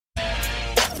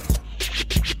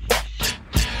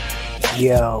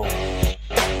Yo.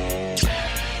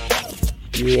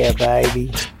 Yeah,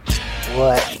 baby.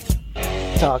 What?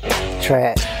 Talking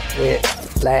trash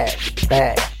with Lash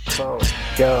back phone.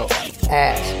 Go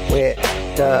ass with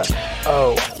the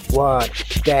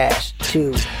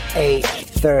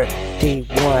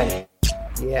 01-2831.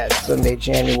 Yeah, Sunday,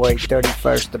 January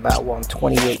 31st, about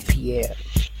 1:28 p.m.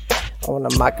 On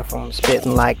the microphone,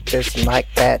 spitting like this and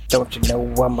like that. Don't you know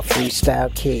I'm a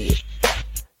freestyle kid?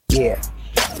 Yeah.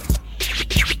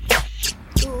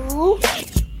 Ooh.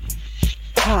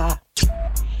 Ha.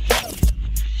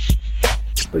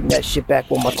 Bring that shit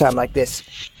back one more time like this.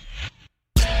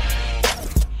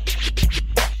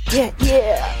 Yeah,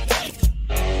 yeah.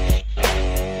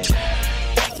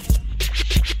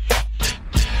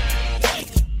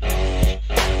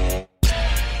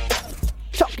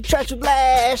 Talking trash with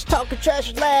Lash, talking trash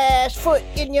with Lash. Foot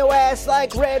in your ass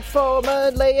like Red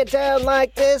Foreman. Lay it down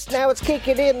like this. Now it's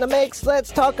kicking in the mix.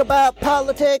 Let's talk about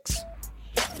politics.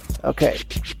 Okay.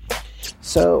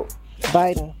 So,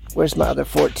 Biden, where's my other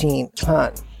 14?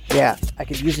 Hun, yeah, I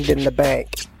could use it in the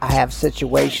bank. I have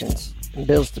situations and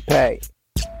bills to pay.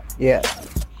 Yeah,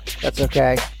 that's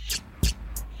okay.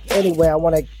 Anyway, I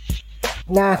want to...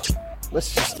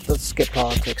 let's skip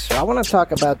politics. So I want to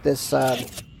talk about this...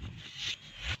 this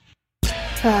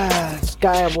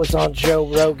guy was on Joe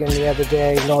Rogan the other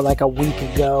day, like a week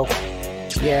ago.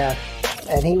 Yeah,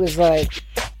 and he was like...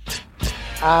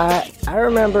 I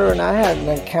remember when I had an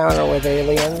encounter with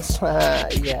aliens.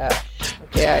 Yeah.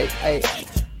 Okay,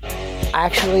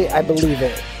 I believe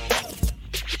it.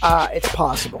 It's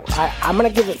possible. I'm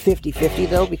going to give it 50-50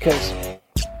 though, because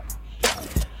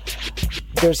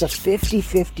there's a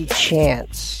 50-50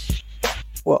 chance.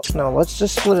 Well, no, let's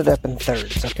just split it up in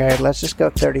thirds, okay? Let's just go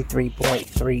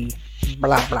 33.3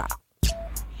 blah blah.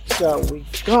 So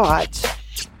we've got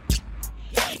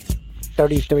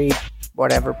 33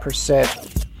 whatever percent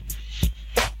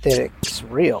that it's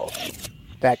real,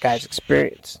 that guy's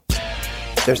experience.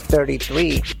 There's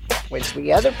 33 with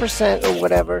the other percent or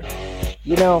whatever,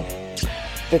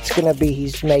 that's gonna be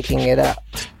he's making it up.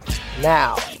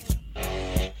 Now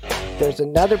there's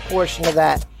another portion of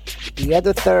that, the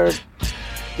other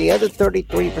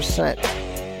 33%.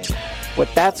 What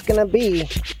that's gonna be,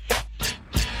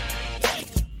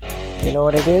 you know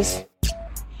what it is?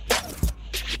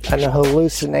 An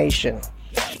hallucination,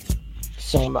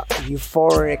 some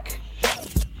euphoric,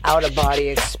 out-of-body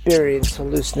experience,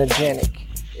 hallucinogenic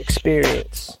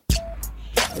experience,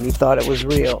 and you thought it was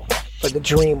real, but the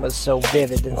dream was so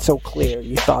vivid and so clear,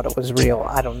 you thought it was real.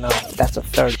 I don't know, that's a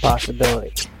third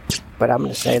possibility, but I'm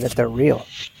going to say that they're real.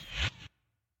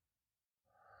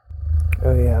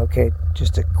 Oh yeah, okay,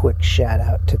 just a quick shout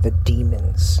out to the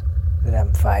demons that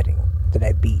I'm fighting, that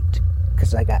I beat,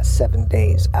 because I got 7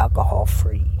 days alcohol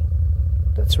free.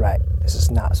 That's right, this is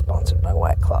not sponsored by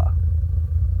White Claw.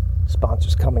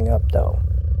 Sponsor's coming up though.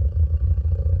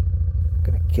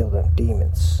 Gonna kill them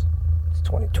demons. It's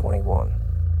 2021.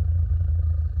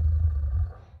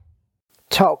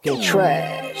 Talking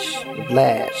trash with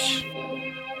Lash.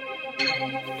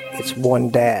 It's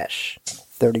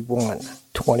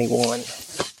 1-3121.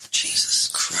 Jesus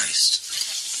Christ.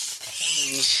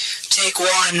 Hey, take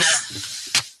one.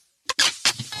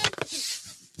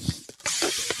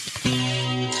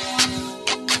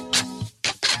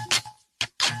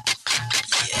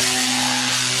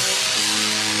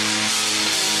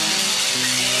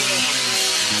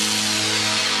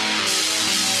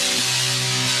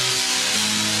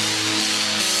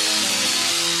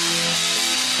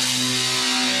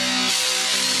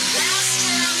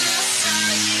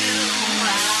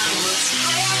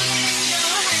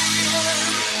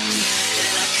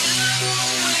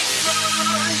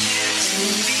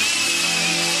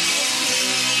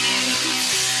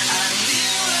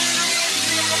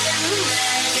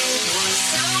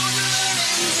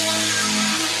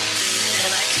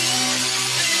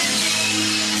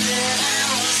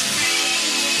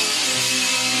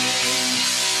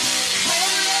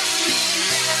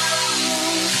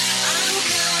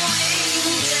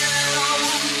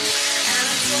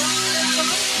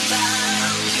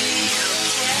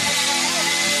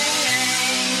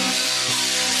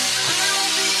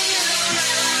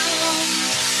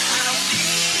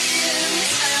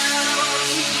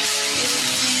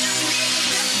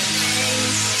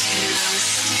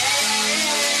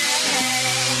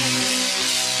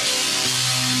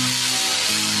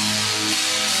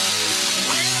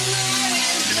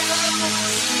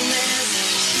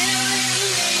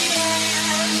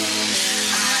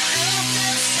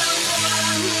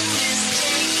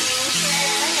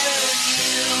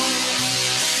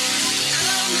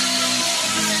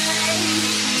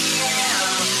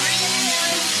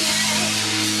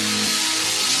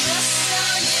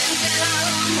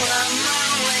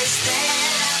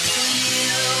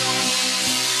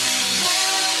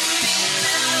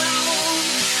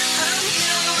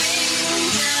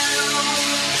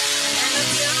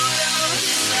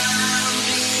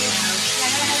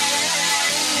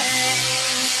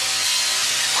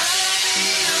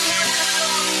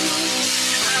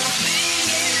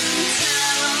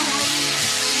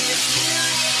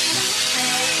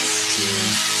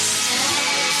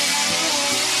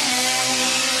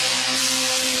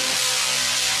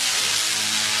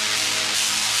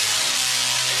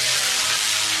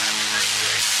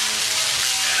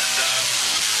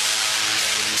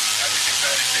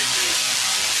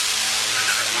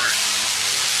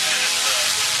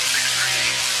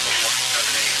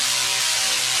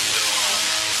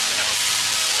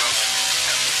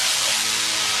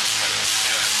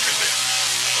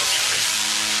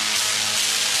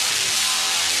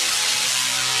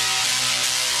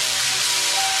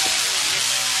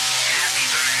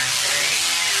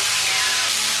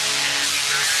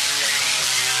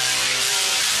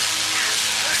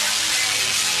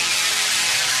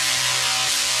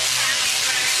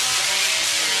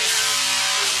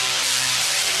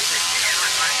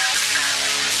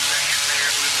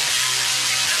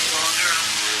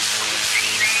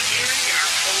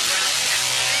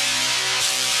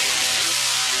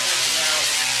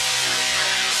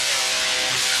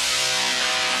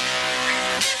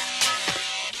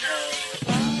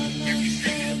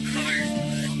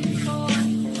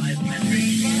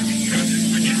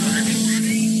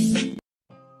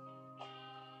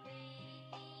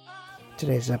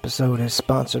 Today's episode is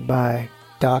sponsored by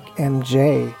Doc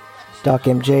MJ. Doc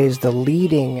MJ is the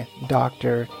leading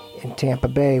doctor in Tampa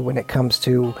Bay when it comes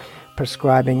to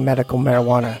prescribing medical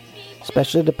marijuana,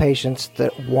 especially to patients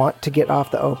that want to get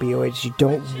off the opioids. You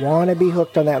don't want to be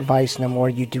hooked on that vice no more.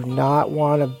 You do not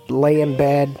want to lay in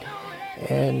bed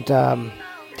and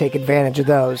take advantage of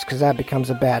those, because that becomes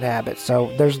a bad habit.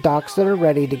 So there's docs that are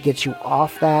ready to get you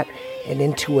off that and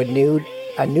into a new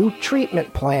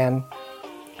treatment plan.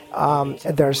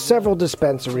 There are several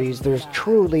dispensaries. There's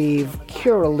Trulieve,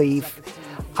 Curaleaf.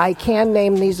 I can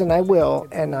name these, and I will,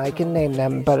 and I can name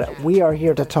them, but we are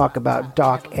here to talk about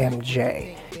Doc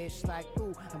MJ.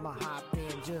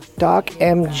 Doc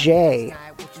MJ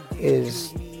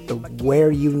is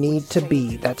where you need to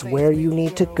be. That's where you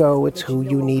need to go. It's who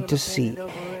you need to see.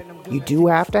 You do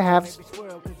have to have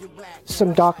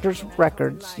some doctor's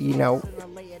records, you know.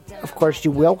 Of course,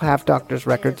 you will have doctor's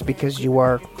records because you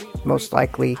are most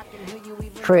likely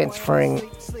transferring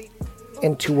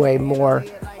into a more,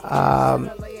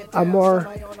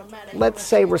 let's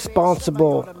say,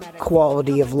 responsible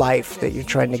quality of life that you're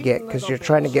trying to get, because you're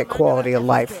trying to get quality of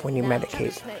life when you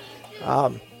medicate.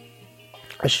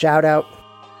 A shout out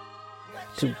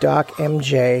to Doc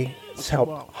MJ. It's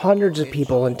helped hundreds of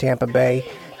people in Tampa Bay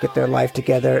get their life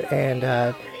together, and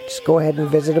just go ahead and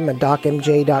visit him at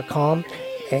docmj.com.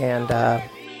 And,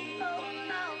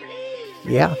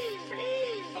 yeah.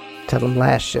 Tell them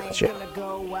last shit.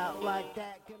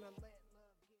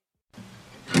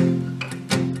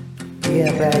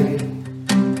 Yeah, baby.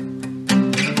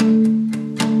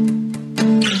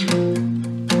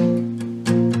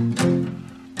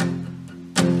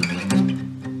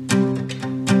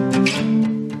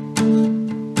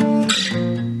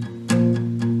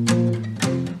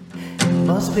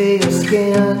 Must be your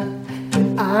skin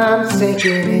that I'm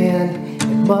sinking in.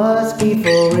 It must be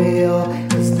for real,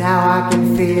 'cause now I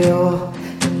can feel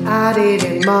I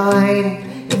didn't mind.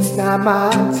 It's not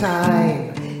my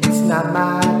time. It's not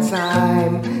my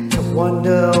time to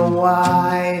wonder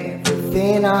why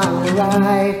everything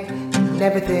alright and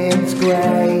everything's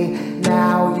gray.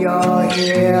 Now you're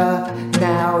here,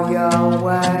 now you're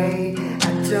away.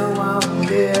 I don't want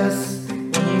this.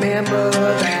 Remember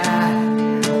that.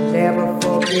 I'll never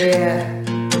forget.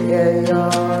 Yeah, you're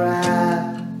right.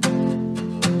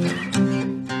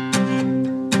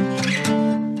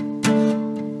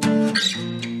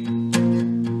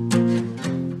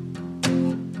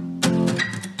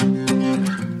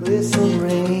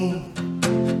 Glycerine.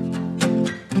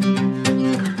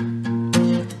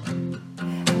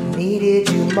 Needed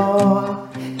you more.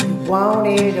 You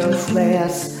wanted us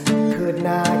less. Could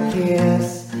not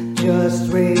kiss.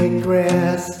 Just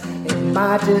regress. It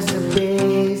might just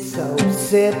be so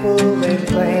simple and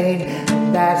plain.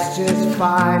 And that's just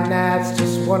fine. That's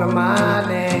just one of my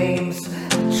names.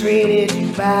 I treated you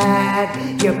bad.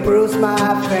 You bruised my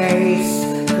face.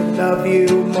 Could love you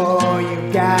more. You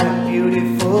got a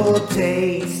beautiful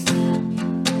taste.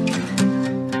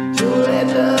 To let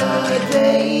the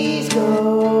days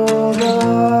go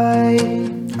by.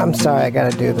 I'm sorry I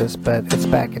gotta do this, but it's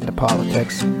back into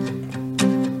politics.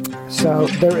 So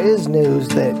there is news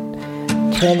that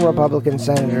 10 Republican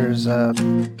senators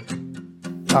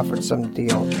offered some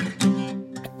deal,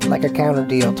 like a counter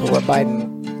deal to what Biden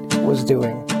was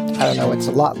doing. I don't know, it's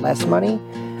a lot less money,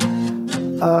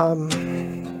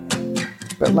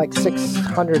 but like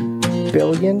 $600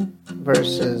 billion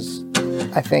versus,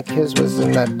 I think his was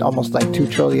in that almost like $2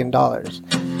 trillion.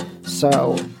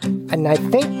 So, and I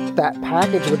think that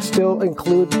package would still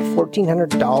include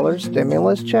 $1,400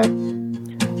 stimulus check.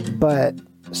 But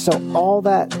so all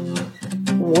that,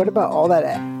 what about all that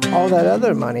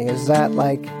other money? Is that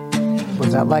like,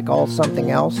 was that like all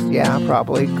something else? Yeah,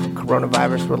 probably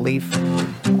coronavirus relief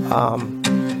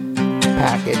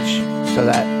package. So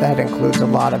that includes a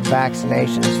lot of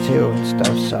vaccinations too and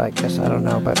stuff. So I guess I don't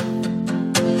know, but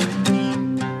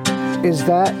is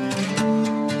that,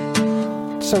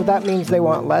 so that means they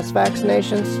want less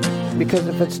vaccinations? Because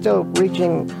if it's still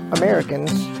reaching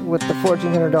Americans with the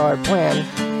 $1,400 plan,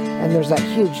 and there's that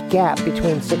huge gap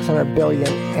between $600 billion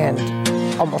and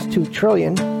almost $2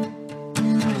 trillion.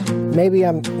 Maybe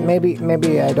I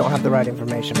don't have the right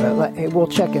information, but we'll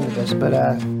check into this. But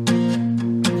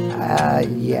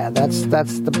yeah, that's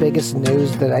the biggest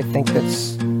news that I think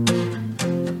that's,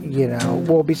 you know,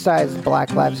 well, besides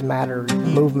Black Lives Matter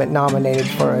movement nominated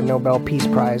for a Nobel Peace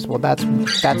Prize. Well, that's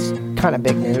kind of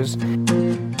big news.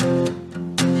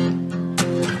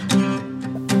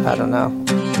 I don't know.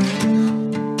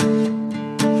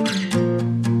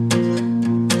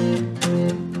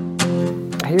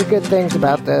 I hear good things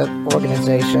about the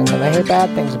organization, and I hear bad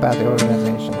things about the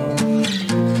organization.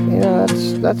 You know,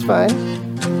 that's fine.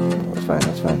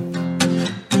 fine.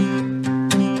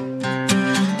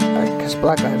 Because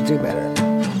Black lives do matter.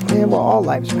 Yeah, well, all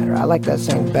lives matter. I like that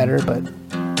saying better, but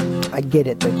I get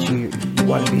it that you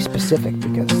want to be specific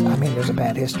because, I mean, there's a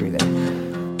bad history there.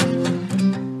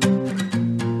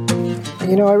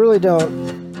 You know, I really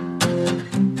don't.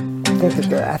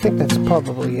 I think that's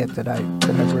probably it that I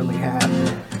really have.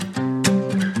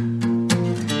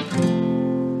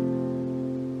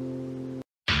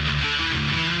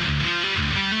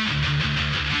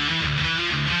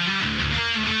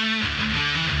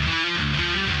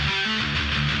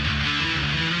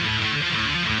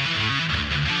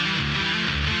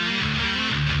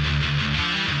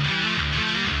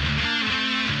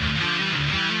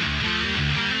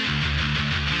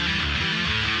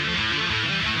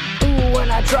 When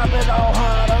I drop it all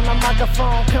hard on the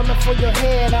microphone, coming for your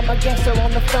head. I'm a gangster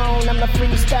on the phone, I'm the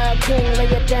freestyle king. Lay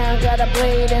it down, got a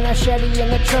blade and a Chevy in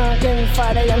the trunk. And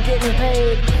Friday I'm getting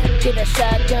paid. Get a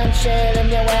shotgun shell in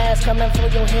your ass, coming for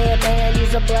your head, man.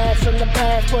 Use a blast from the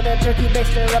past, put a turkey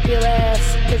baster up your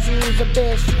ass. Cause you's a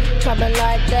bitch, coming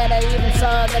like that. I even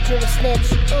saw that you're a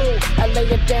snitch. Ooh, I lay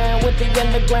it down with the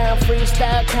underground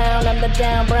freestyle clown. I'm the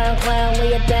down brown clown,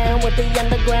 lay it down with the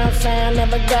underground sound.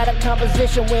 Never got a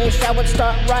composition, wish I would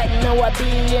start writing, know I'd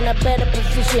be in a better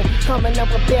position, coming up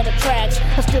with better tracks.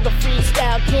 I'm still the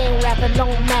freestyle king, rapping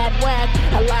on mad whack.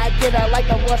 I like it, I like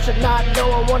a rush of not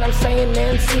knowing what I'm saying,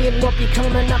 then seeing what be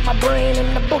coming out my brain,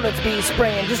 and the bullets be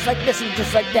spraying, just like this and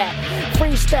just like that.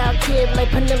 Freestyle kid, lay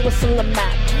Penilla's on the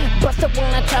map. Bust it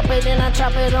when I chop it, and I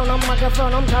chop it on a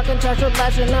microphone. I'm talking trash with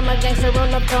bash, and I'm a gangster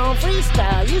on the phone.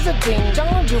 Freestyle, use a ding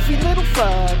dong, goofy little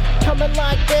fuck. Coming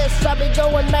like this, I be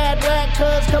going mad whack,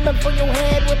 cause coming for your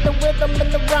head with the rhythm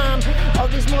and the rhyme. All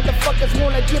these motherfuckers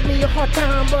wanna give me a hard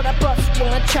time, but I bust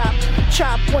when I chop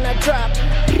when I drop,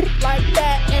 like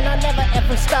that, and I never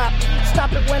ever stop.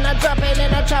 Stop it when I drop it,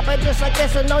 and I chop it just like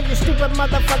this. And all you stupid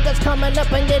motherfuckers coming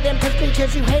up and getting pissed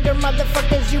because you hater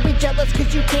motherfuckers. You be jealous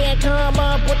cause you can't come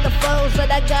up with the flows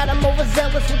that I got. I'm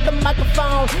overzealous with the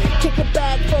microphone. Kick it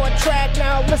back for a track,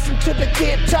 now listen to the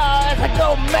guitar as I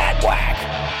go mad whack.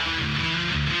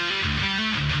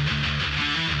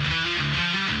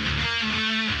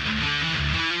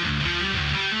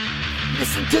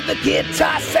 Listen to the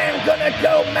guitar sound, gonna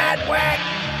go mad whack.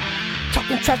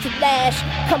 Talking trash with Lash,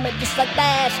 coming just like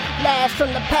Lash. Lash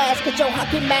from the past, get your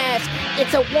hockey mask.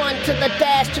 It's a 1 to the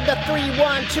dash to the 3,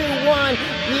 1, 2, 1.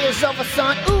 Years over,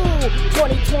 son. Ooh,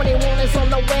 2021 is on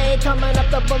the way. Coming up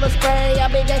the bullet spray. I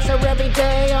be gangster every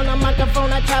day. On the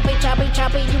microphone, I choppy.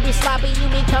 You be sloppy, you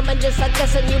be coming just like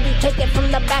this, and you be taking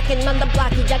from the back and on the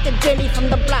block. You got the Jenny from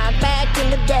the block back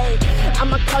in the day.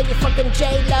 I'ma call you fucking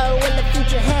J-Lo in the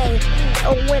future, hey.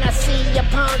 Oh, when I see you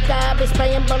punk, I be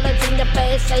spraying bullets in your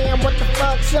face, saying what the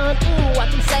fuck, son? Ooh, I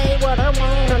can say what I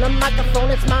want on the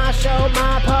microphone. It's my show,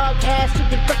 my podcast. You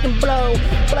can fucking blow.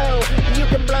 You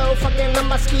can blow fucking on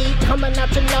my ski, coming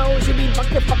out your nose. You be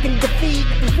fucking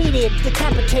defeated,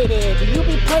 decapitated. You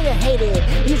be player hated.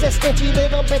 You's a stingy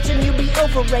little bitch and you be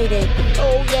overrated.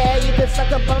 Oh yeah, you can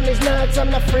suck up on these nuts.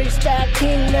 I'm the freestyle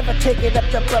king, never take it up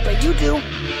the rubber. You do.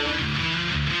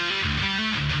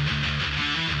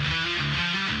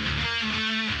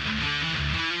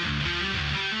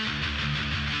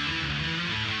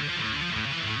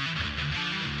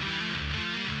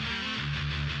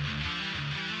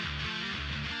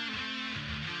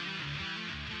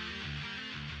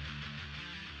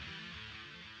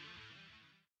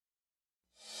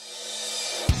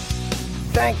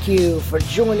 Thank you for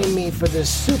joining me for this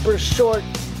super short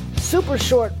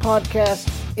podcast.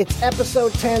 It's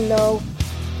episode 10 though.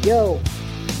 Yo.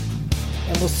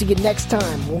 And we'll see you next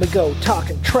time when we go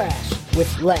talking trash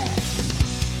with Lash.